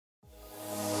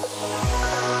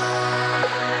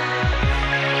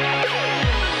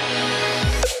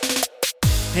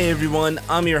Hey everyone,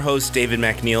 I'm your host David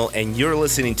McNeil, and you're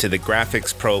listening to the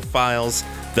Graphics Pro Files,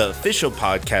 the official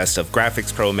podcast of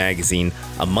Graphics Pro Magazine,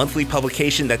 a monthly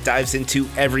publication that dives into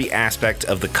every aspect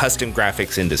of the custom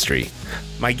graphics industry.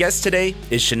 My guest today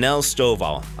is Chanel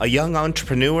Stovall, a young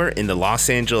entrepreneur in the Los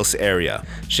Angeles area.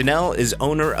 Chanel is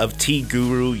owner of Tea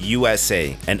Guru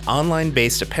USA, an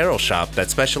online-based apparel shop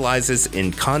that specializes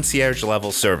in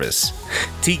concierge-level service.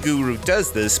 Tea Guru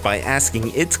does this by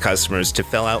asking its customers to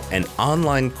fill out an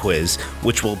online quiz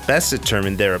which will best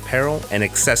determine their apparel and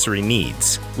accessory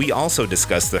needs. We also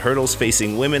discuss the hurdles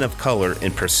facing women of color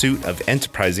in pursuit of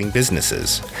enterprising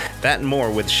businesses. That and more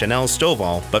with Chanel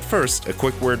Stovall, but first, a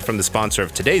quick word from the sponsor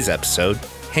of today's episode,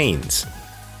 Hanes.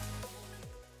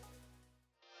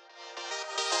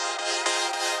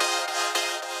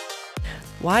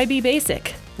 Why be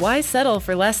basic? Why settle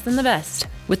for less than the best?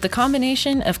 With the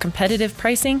combination of competitive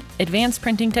pricing, advanced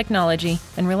printing technology,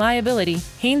 and reliability,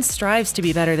 Hanes strives to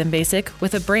be better than basic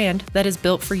with a brand that is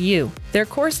built for you. Their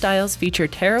core styles feature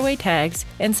tearaway tags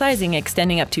and sizing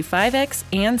extending up to 5X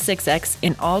and 6X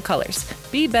in all colors.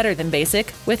 Be better than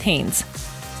basic with Hanes.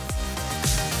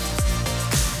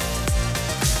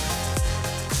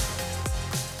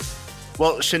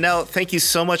 Well, Chanel, thank you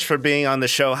so much for being on the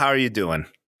show. How are you doing?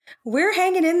 We're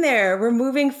hanging in there. We're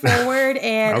moving forward,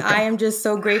 and Okay. I am just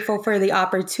so grateful for the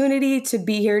opportunity to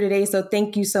be here today. So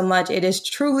thank you so much. It is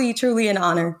truly, truly an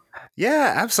honor.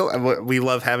 Yeah, absolutely. We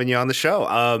love having you on the show.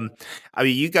 I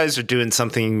mean, you guys are doing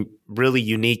something really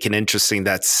unique and interesting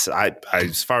that's,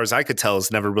 as far as I could tell,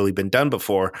 has never really been done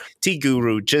before. Tea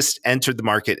Guru just entered the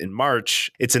market in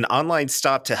March. It's an online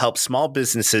stop to help small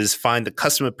businesses find the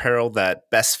custom apparel that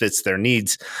best fits their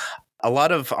needs. A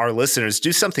lot of our listeners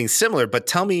do something similar, but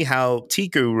tell me how Tea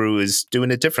Guru is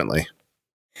doing it differently.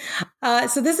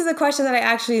 So this is a question that I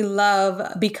actually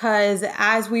love because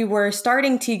as we were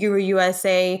starting Tea Guru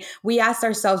USA, we asked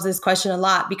ourselves this question a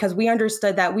lot because we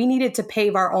understood that we needed to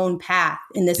pave our own path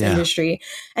in this industry.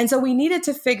 And so we needed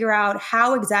to figure out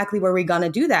how exactly were we going to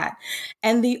do that.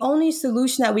 And the only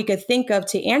solution that we could think of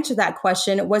to answer that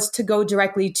question was to go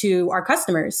directly to our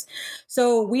customers.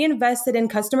 So we invested in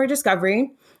customer discovery.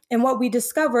 And what we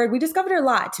discovered a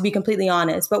lot, to be completely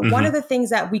honest. But one of the things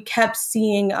that we kept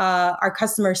seeing our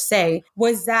customers say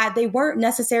was that they weren't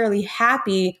necessarily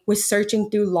happy with searching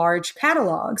through large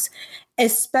catalogs,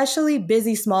 especially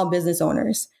busy small business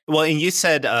owners. Well, and you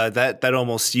said that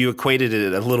almost, you equated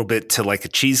it a little bit to like a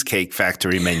Cheesecake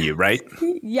Factory menu, right?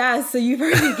 Yeah, so you've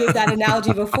heard me give that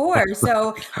analogy before.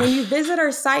 So when you visit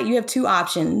our site, you have two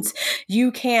options.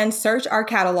 You can search our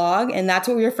catalog, and that's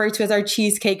what we refer to as our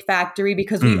Cheesecake Factory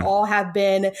because we all have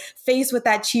been faced with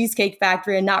that Cheesecake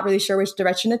Factory and not really sure which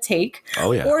direction to take.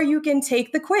 Oh, yeah. Or you can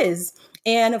take the quiz.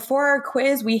 And for our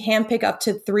quiz, we handpick up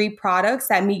to 3 products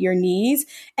that meet your needs.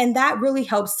 And that really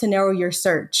helps to narrow your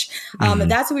search.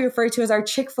 And that's what we refer to as our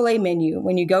Chick-fil-A menu.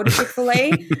 When you go to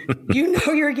Chick-fil-A, you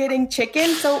know you're getting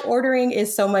chicken. So ordering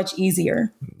is so much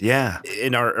easier. Yeah.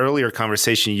 In our earlier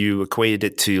conversation, you equated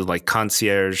it to like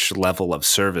concierge level of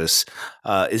service.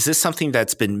 Is this something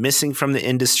that's been missing from the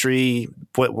industry?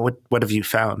 What have you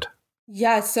found?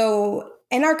 Yeah. So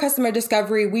in our customer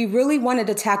discovery, we really wanted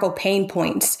to tackle pain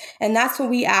points. And that's what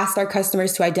we asked our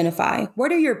customers to identify.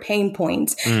 What are your pain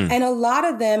points? And a lot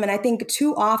of them, and I think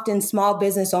too often small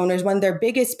business owners, one of their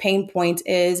biggest pain points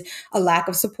is a lack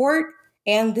of support.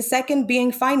 And the second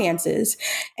being finances.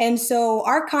 And so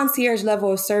our concierge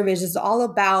level of service is all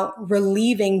about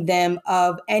relieving them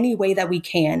of any way that we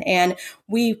can. And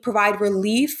we provide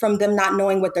relief from them not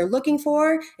knowing what they're looking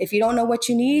for. If you don't know what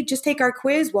you need, just take our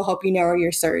quiz. We'll help you narrow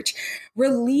your search.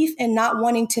 Relief in not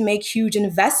wanting to make huge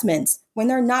investments when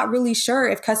they're not really sure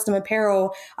if custom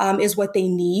apparel is what they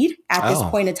need at this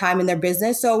point in time in their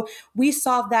business. So we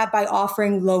solve that by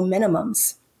offering low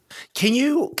minimums. Can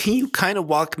you kind of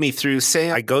walk me through, say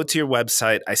I go to your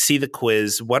website, I see the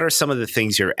quiz, what are some of the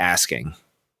things you're asking?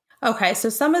 Okay, so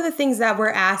some of the things that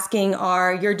we're asking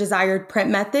are your desired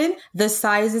print method, the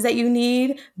sizes that you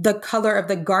need, the color of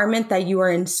the garment that you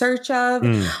are in search of,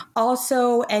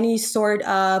 also any sort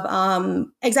of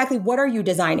exactly what are you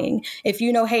designing? If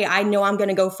you know, hey, I know I'm going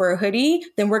to go for a hoodie,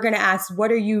 then we're going to ask,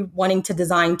 what are you wanting to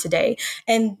design today?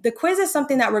 And the quiz is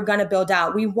something that we're going to build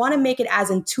out. We want to make it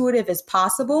as intuitive as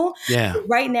possible. Yeah.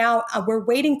 Right now, we're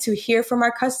waiting to hear from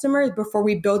our customers before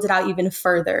we build it out even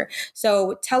further.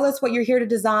 So tell us what you're here to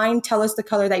design. Tell us the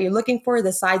color that you're looking for,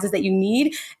 the sizes that you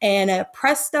need, and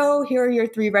presto, here are your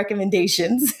 3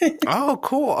 recommendations. Oh,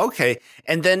 cool. Okay.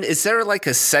 And then is there like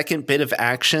a second bit of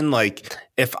action? Like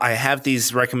if I have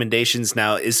these recommendations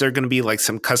now, is there going to be like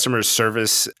some customer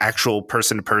service, actual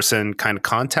person-to-person kind of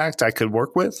contact I could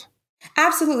work with?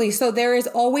 Absolutely. So there is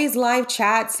always live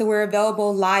chat. So we're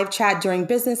available live chat during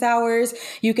business hours.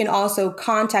 You can also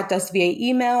contact us via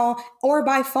email or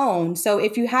by phone. So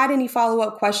if you had any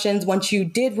follow-up questions once you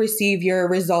did receive your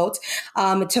results,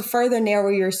 to further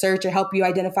narrow your search or help you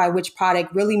identify which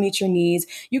product really meets your needs,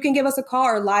 you can give us a call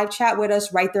or live chat with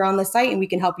us right there on the site and we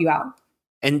can help you out.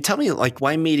 And tell me, like,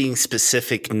 why meeting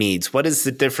specific needs? What is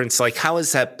the difference? Like, how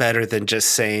is that better than just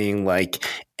saying, like,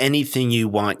 anything you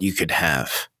want, you could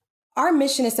have? Our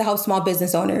mission is to help small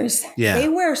business owners. Yeah. They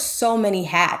wear so many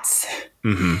hats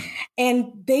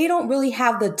and they don't really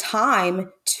have the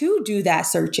time to do that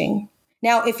searching.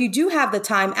 Now, if you do have the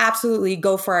time, absolutely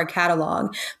go for our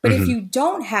catalog. But if you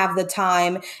don't have the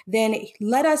time, then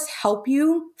let us help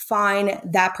you find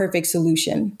that perfect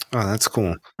solution. Oh, that's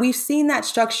cool. We've seen that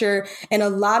structure in a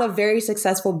lot of very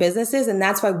successful businesses, and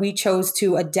that's why we chose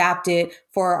to adapt it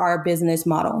for our business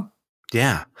model.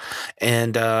 Yeah.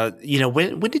 And,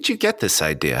 when did you get this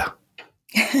idea?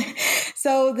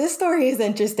 So this story is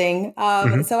interesting.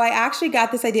 So I actually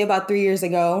got this idea about 3 years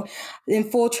ago. In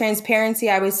full transparency,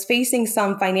 I was facing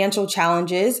some financial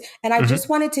challenges and I just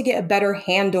wanted to get a better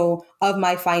handle of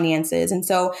my finances. And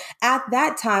so at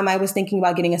that time, I was thinking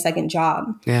about getting a second job.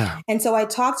 Yeah. And so I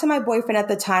talked to my boyfriend at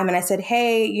the time and I said,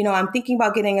 hey, I'm thinking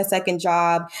about getting a second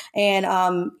job.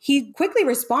 And he quickly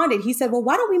responded. He said, well,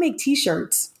 why don't we make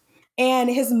t-shirts?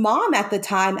 And his mom at the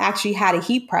time actually had a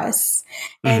heat press.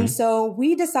 And so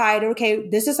we decided, okay,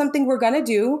 this is something we're going to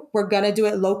do. We're going to do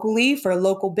it locally for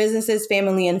local businesses,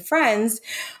 family, and friends.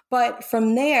 But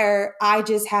from there, I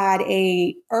just had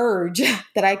a urge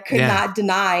that I could not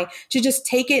deny to just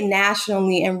take it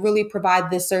nationally and really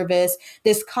provide this service,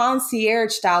 this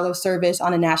concierge style of service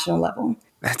on a national level.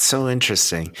 That's so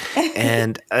interesting.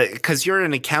 And because you're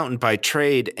an accountant by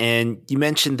trade and you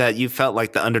mentioned that you felt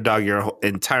like the underdog your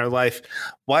entire life.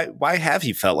 Why have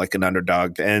you felt like an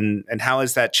underdog? And how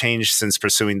has that changed since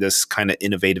pursuing this kind of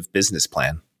innovative business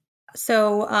plan?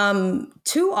 So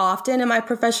too often in my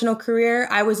professional career,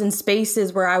 I was in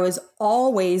spaces where I was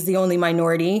always the only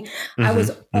minority. I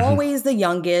was always the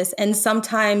youngest and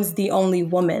sometimes the only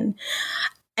woman.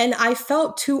 And I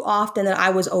felt too often that I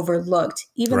was overlooked,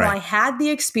 even though I had the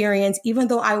experience, even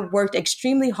though I worked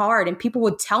extremely hard and people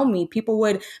would tell me, people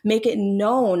would make it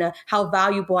known how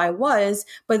valuable I was.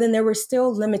 But then there were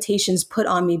still limitations put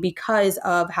on me because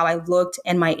of how I looked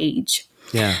and my age.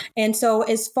 Yeah. And so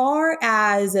as far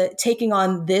as taking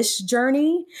on this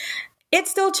journey, it's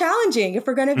still challenging, if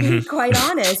we're going to be quite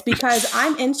honest, because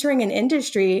I'm entering an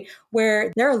industry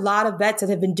where there are a lot of vets that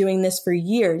have been doing this for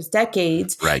years,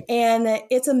 decades, and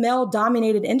it's a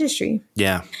male-dominated industry.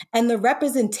 Yeah. And the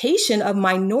representation of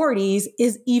minorities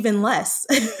is even less.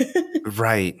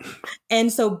 Right.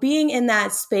 And so being in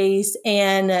that space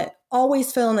and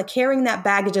always carrying that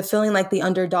baggage of feeling like the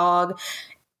underdog,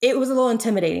 it was a little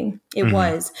intimidating. It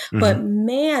was. But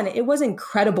man, it was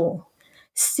incredible.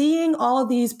 Seeing all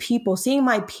these people, seeing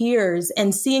my peers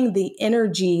and seeing the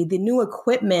energy, the new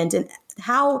equipment and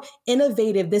how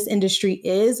innovative this industry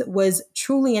is was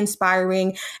truly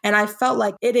inspiring. And I felt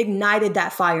like it ignited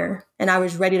that fire and I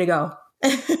was ready to go.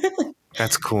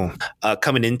 That's cool.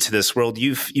 Coming into this world,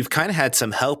 you've kind of had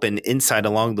some help and insight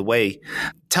along the way.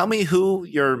 Tell me who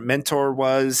your mentor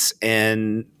was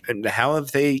and how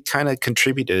have they kind of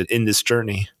contributed in this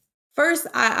journey? First,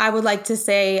 I would like to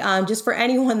say, just for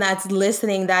anyone that's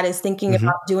listening that is thinking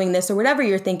about doing this or whatever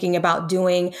you're thinking about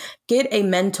doing, get a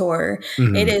mentor.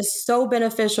 It is so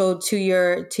beneficial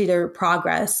to their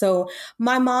progress. So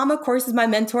my mom, of course, is my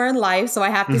mentor in life. So I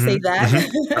have to say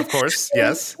that. Of course.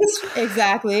 Yes.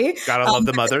 Exactly. Gotta love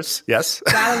the mothers. Yes.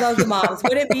 Gotta love the moms.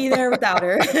 Wouldn't be there without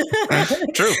her.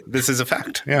 True. This is a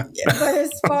fact. Yeah. But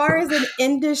as far as an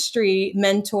industry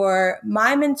mentor,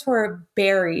 my mentor,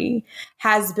 Barry,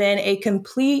 has been a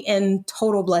complete and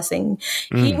total blessing.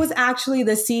 He was actually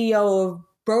the CEO of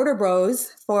Broder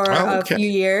Bros for a few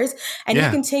years, and he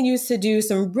continues to do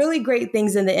some really great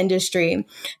things in the industry.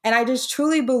 And I just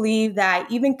truly believe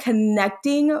that even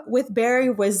connecting with Barry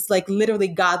was like literally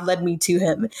God led me to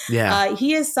him. Yeah.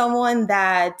 He is someone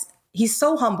that he's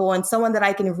so humble and someone that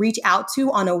I can reach out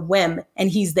to on a whim, and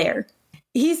he's there.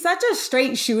 He's such a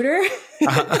straight shooter.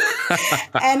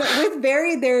 And with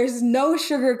Barry, there's no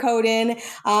sugarcoating,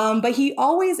 but he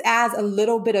always adds a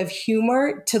little bit of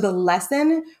humor to the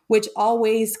lesson, which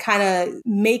always kind of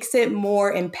makes it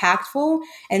more impactful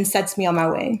and sets me on my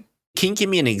way. Can you give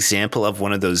me an example of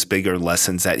one of those bigger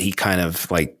lessons that he kind of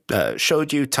like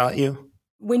showed you, taught you?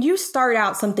 when you start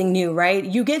out something new, right,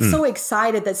 you get so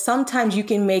excited that sometimes you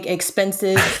can make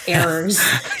expensive errors.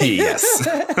 Yes.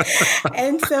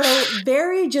 And so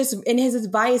and his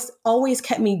advice always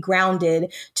kept me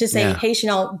grounded to say, hey,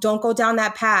 Chanel, don't go down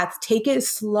that path. Take it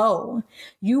slow.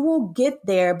 You will get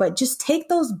there, but just take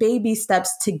those baby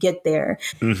steps to get there.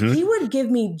 He would give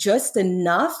me just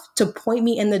enough to point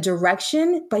me in the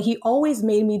direction, but he always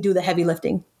made me do the heavy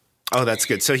lifting. Oh, that's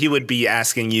good. So he would be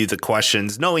asking you the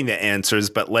questions, knowing the answers,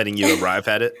 but letting you arrive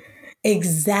at it?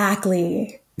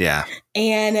 Exactly. Yeah.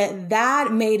 And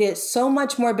that made it so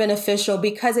much more beneficial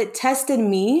because it tested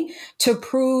me to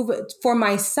prove for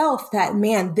myself that,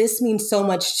 man, this means so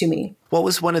much to me. What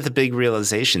was one of the big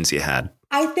realizations you had?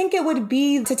 I think it would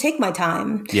be to take my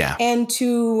time and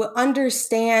to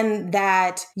understand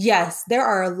that, yes, there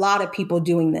are a lot of people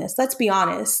doing this. Let's be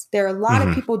honest. There are a lot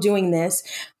of people doing this,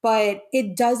 but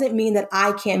it doesn't mean that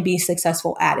I can't be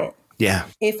successful at it. Yeah.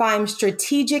 If I'm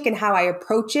strategic in how I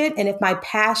approach it, and if my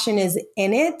passion is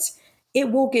in it,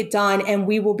 it will get done and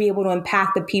we will be able to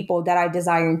impact the people that I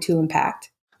desire to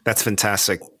impact. That's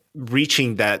fantastic.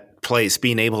 Reaching that place,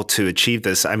 being able to achieve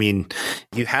this, I mean,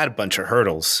 you had a bunch of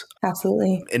hurdles.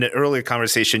 Absolutely. In an earlier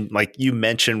conversation, like you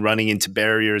mentioned, running into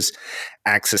barriers,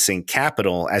 accessing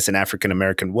capital as an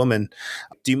African-American woman.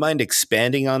 Do you mind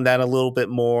expanding on that a little bit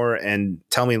more and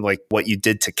tell me like what you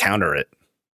did to counter it?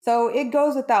 So it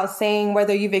goes without saying,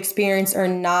 whether you've experienced or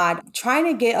not, trying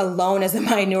to get a loan as a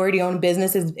minority-owned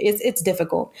business it's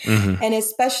difficult. And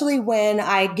especially when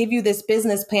I give you this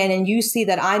business plan and you see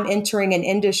that I'm entering an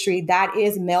industry that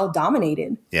is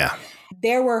male-dominated. Yeah.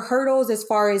 There were hurdles as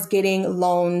far as getting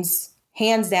loans.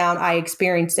 Hands down, I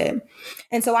experienced it.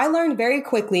 And so I learned very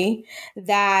quickly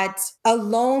that a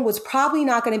loan was probably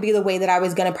not going to be the way that I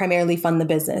was going to primarily fund the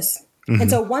business. And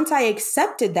so once I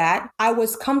accepted that, I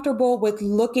was comfortable with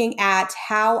looking at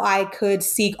how I could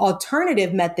seek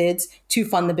alternative methods to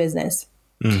fund the business.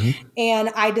 And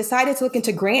I decided to look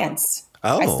into grants.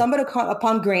 I stumbled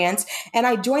upon grants and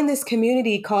I joined this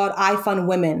community called I Fund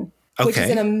Women, which is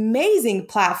an amazing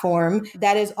platform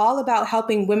that is all about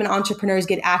helping women entrepreneurs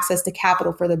get access to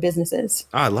capital for their businesses.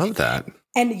 Oh, I love that.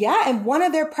 And one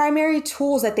of their primary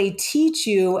tools that they teach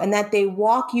you and that they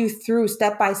walk you through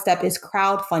step by step is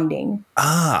crowdfunding.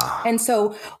 And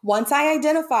so once I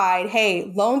identified,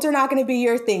 hey, loans are not going to be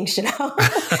your thing, Chanel,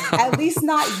 at least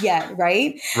not yet,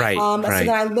 right? Right. So then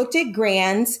I looked at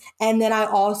grants and then I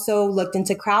also looked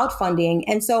into crowdfunding.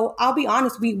 And so I'll be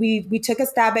honest, we took a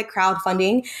stab at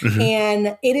crowdfunding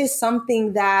and it is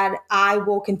something that I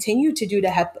will continue to do to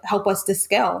help us to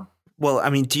scale. Well,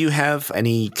 I mean, do you have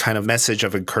any kind of message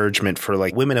of encouragement for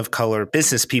like women of color,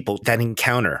 business people that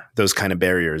encounter those kind of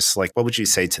barriers? Like, what would you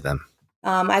say to them?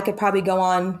 I could probably go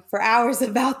on for hours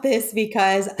about this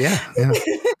because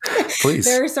Please.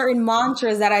 There are certain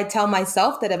mantras that I tell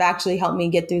myself that have actually helped me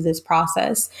get through this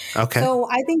process. Okay. So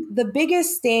I think the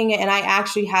biggest thing, and I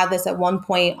actually had this at one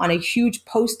point on a huge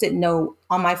Post-it note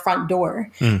on my front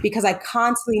door because I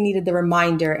constantly needed the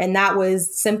reminder, and that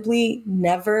was simply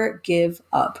never give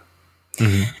up.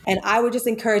 And I would just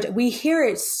encourage, we hear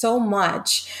it so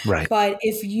much, but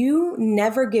if you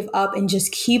never give up and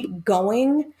just keep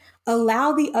going,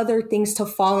 allow the other things to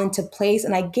fall into place.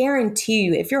 And I guarantee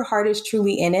you, if your heart is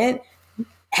truly in it,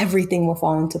 everything will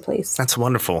fall into place. That's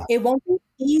wonderful. It won't be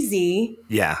easy.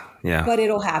 Yeah. But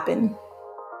it'll happen.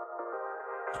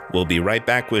 We'll be right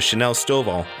back with Chanel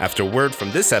Stovall after word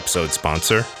from this episode's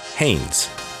sponsor, Hanes.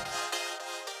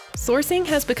 Sourcing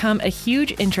has become a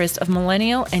huge interest of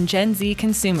millennial and Gen Z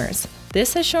consumers.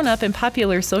 This has shown up in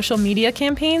popular social media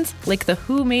campaigns like the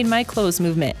Who Made My Clothes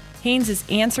movement. Hanes is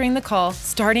answering the call,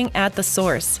 starting at the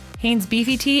source. Hanes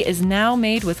Beefy Tee is now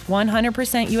made with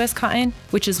 100% U.S. cotton,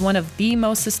 which is one of the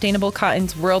most sustainable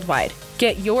cottons worldwide.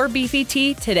 Get your Beefy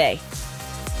Tee today.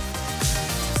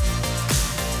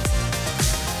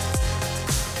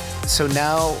 So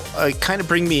now kind of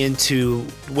bring me into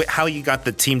how you got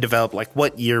the team developed. Like,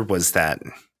 what year was that?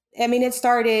 I mean, it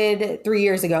started 3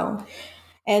 years ago.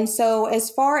 And so as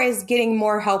far as getting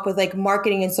more help with like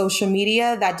marketing and social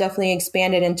media, that definitely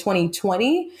expanded in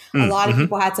 2020. A lot of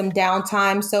people had some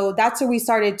downtime. So that's where we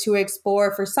started to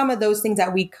explore for some of those things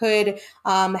that we could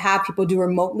have people do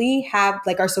remotely, have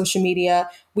like our social media.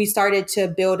 We started to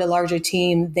build a larger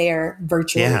team there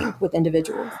virtually with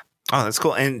individuals. Oh, that's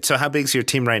cool. And so how big is your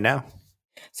team right now?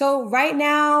 So right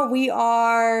now we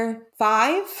are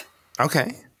 5.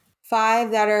 Okay.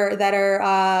 5 that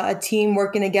are a team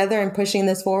working together and pushing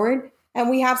this forward. And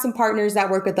we have some partners that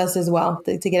work with us as well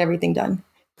to get everything done.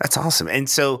 That's awesome. And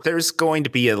so there's going to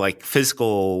be a like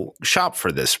physical shop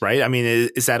for this, right? I mean,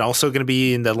 is that also going to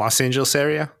be in the Los Angeles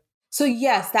area? So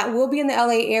yes, that will be in the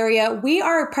LA area. We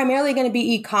are primarily going to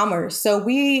be e-commerce. So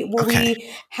we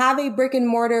have a brick and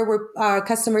mortar where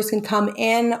customers can come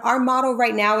in. Our model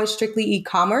right now is strictly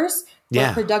e-commerce.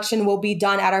 Where production will be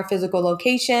done at our physical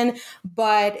location.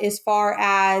 But as far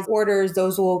as orders,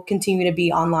 those will continue to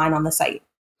be online on the site.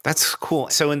 That's cool.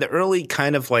 So in the early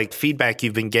kind of like feedback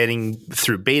you've been getting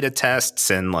through beta tests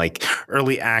and like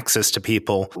early access to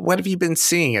people, what have you been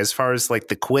seeing as far as like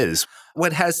the quiz?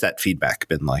 What has that feedback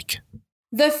been like?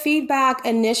 The feedback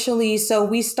initially, so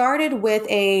we started with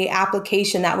a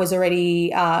application that was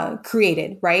already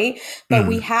created, right? But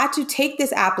we had to take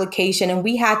this application and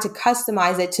we had to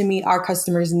customize it to meet our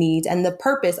customers' needs and the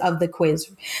purpose of the quiz.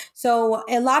 So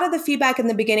a lot of the feedback in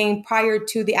the beginning prior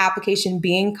to the application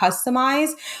being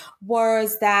customized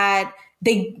was that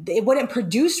it wouldn't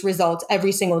produce results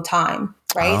every single time.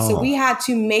 Right. Oh. So we had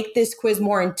to make this quiz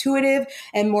more intuitive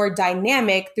and more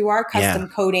dynamic through our custom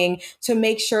coding to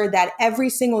make sure that every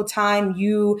single time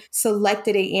you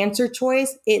selected an answer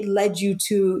choice, it led you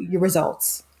to your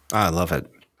results. I love it.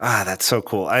 That's so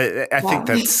cool. I think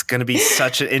that's going to be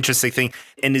such an interesting thing.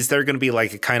 And is there going to be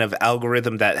like a kind of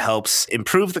algorithm that helps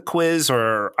improve the quiz?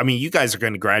 Or, I mean, you guys are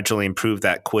going to gradually improve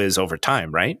that quiz over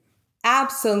time, right?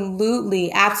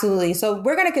 Absolutely. Absolutely. So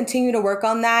we're going to continue to work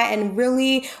on that. And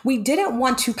really, we didn't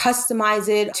want to customize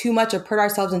it too much or put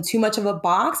ourselves in too much of a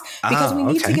box because we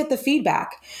need to get the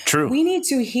feedback. True. We need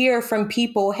to hear from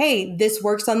people, hey, this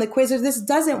works on the quiz or this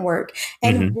doesn't work.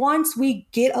 And once we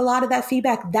get a lot of that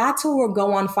feedback, that's when we'll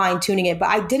go on fine tuning it. But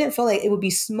I didn't feel like it would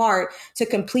be smart to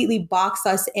completely box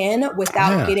us in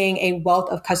without getting a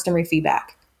wealth of customer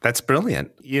feedback. That's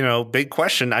brilliant. You know, big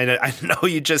question. I know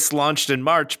you just launched in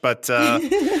March, but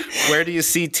where do you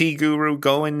see Tea Guru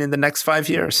going in the next 5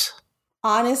 years?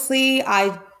 Honestly,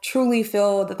 I truly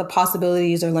feel that the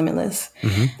possibilities are limitless.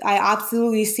 I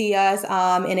absolutely see us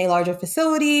in a larger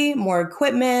facility, more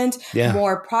equipment,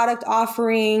 more product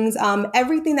offerings,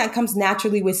 everything that comes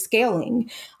naturally with scaling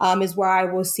is where I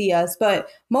will see us. But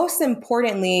most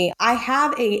importantly, I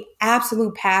have an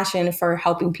absolute passion for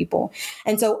helping people.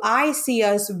 And so I see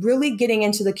us really getting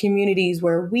into the communities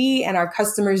where we and our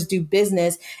customers do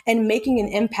business and making an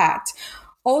impact.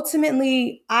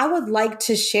 Ultimately, I would like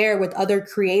to share with other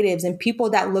creatives and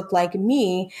people that look like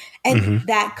me and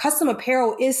that custom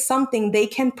apparel is something they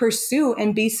can pursue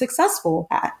and be successful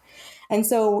at. And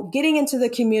so getting into the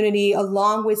community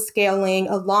along with scaling,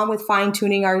 along with fine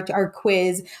tuning our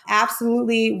quiz,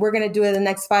 absolutely, we're going to do it in the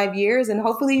next 5 years. And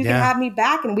hopefully you can have me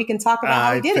back and we can talk about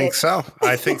how we did it.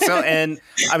 I think so. And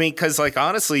I mean, because like,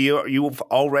 honestly, you've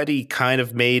already kind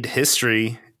of made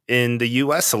history in the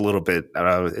US a little bit.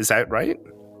 Is that right?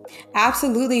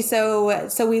 Absolutely. So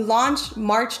we launched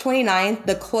March 29th,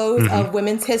 the close of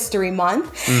Women's History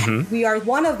Month. We are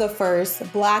one of the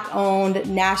first Black-owned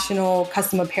national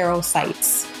custom apparel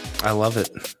sites. I love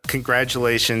it.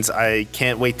 Congratulations. I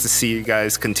can't wait to see you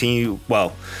guys continue,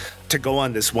 to go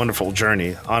on this wonderful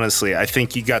journey. Honestly, I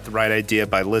think you got the right idea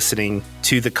by listening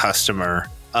to the customer.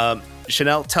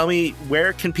 Chanel, tell me,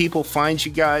 where can people find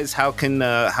you guys? How can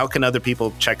other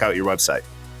people check out your website?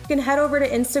 You can head over to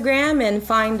Instagram and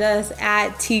find us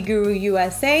at Tea Guru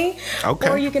USA. Okay.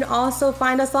 Or you can also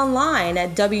find us online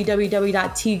at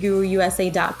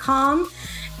www.teaguruusa.com.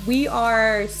 We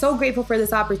are so grateful for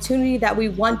this opportunity that we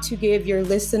want to give your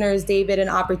listeners, David, an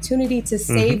opportunity to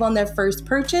save on their first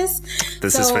purchase.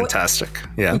 This is fantastic.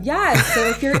 Yeah. Yes. So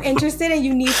if you're interested and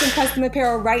you need some custom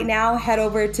apparel right now, head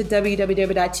over to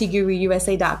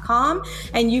www.teaguruusa.com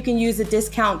and you can use the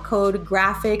discount code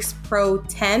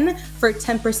GraphicsPro10 for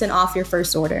 10% off your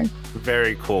first order.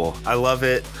 Very cool. I love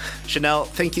it. Chanel,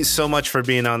 thank you so much for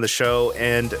being on the show.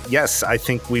 And yes, I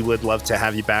think we would love to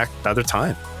have you back another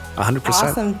time. 100%.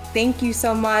 Awesome. Thank you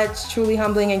so much. Truly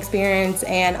humbling experience.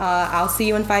 And I'll see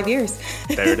you in 5 years.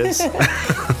 There it is.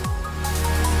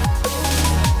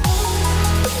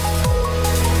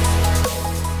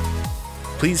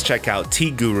 Please check out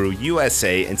Tea Guru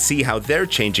USA and see how they're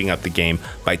changing up the game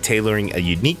by tailoring a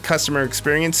unique customer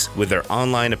experience with their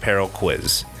online apparel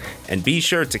quiz. And be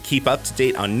sure to keep up to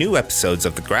date on new episodes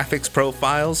of the Graphics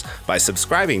Profiles by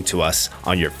subscribing to us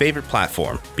on your favorite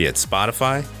platform, be it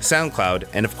Spotify, SoundCloud,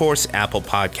 and of course, Apple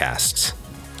Podcasts.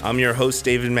 I'm your host,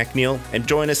 David McNeil, and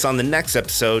join us on the next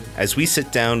episode as we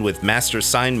sit down with master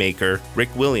sign maker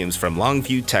Rick Williams from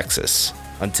Longview, Texas.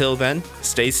 Until then,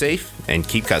 stay safe and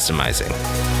keep customizing.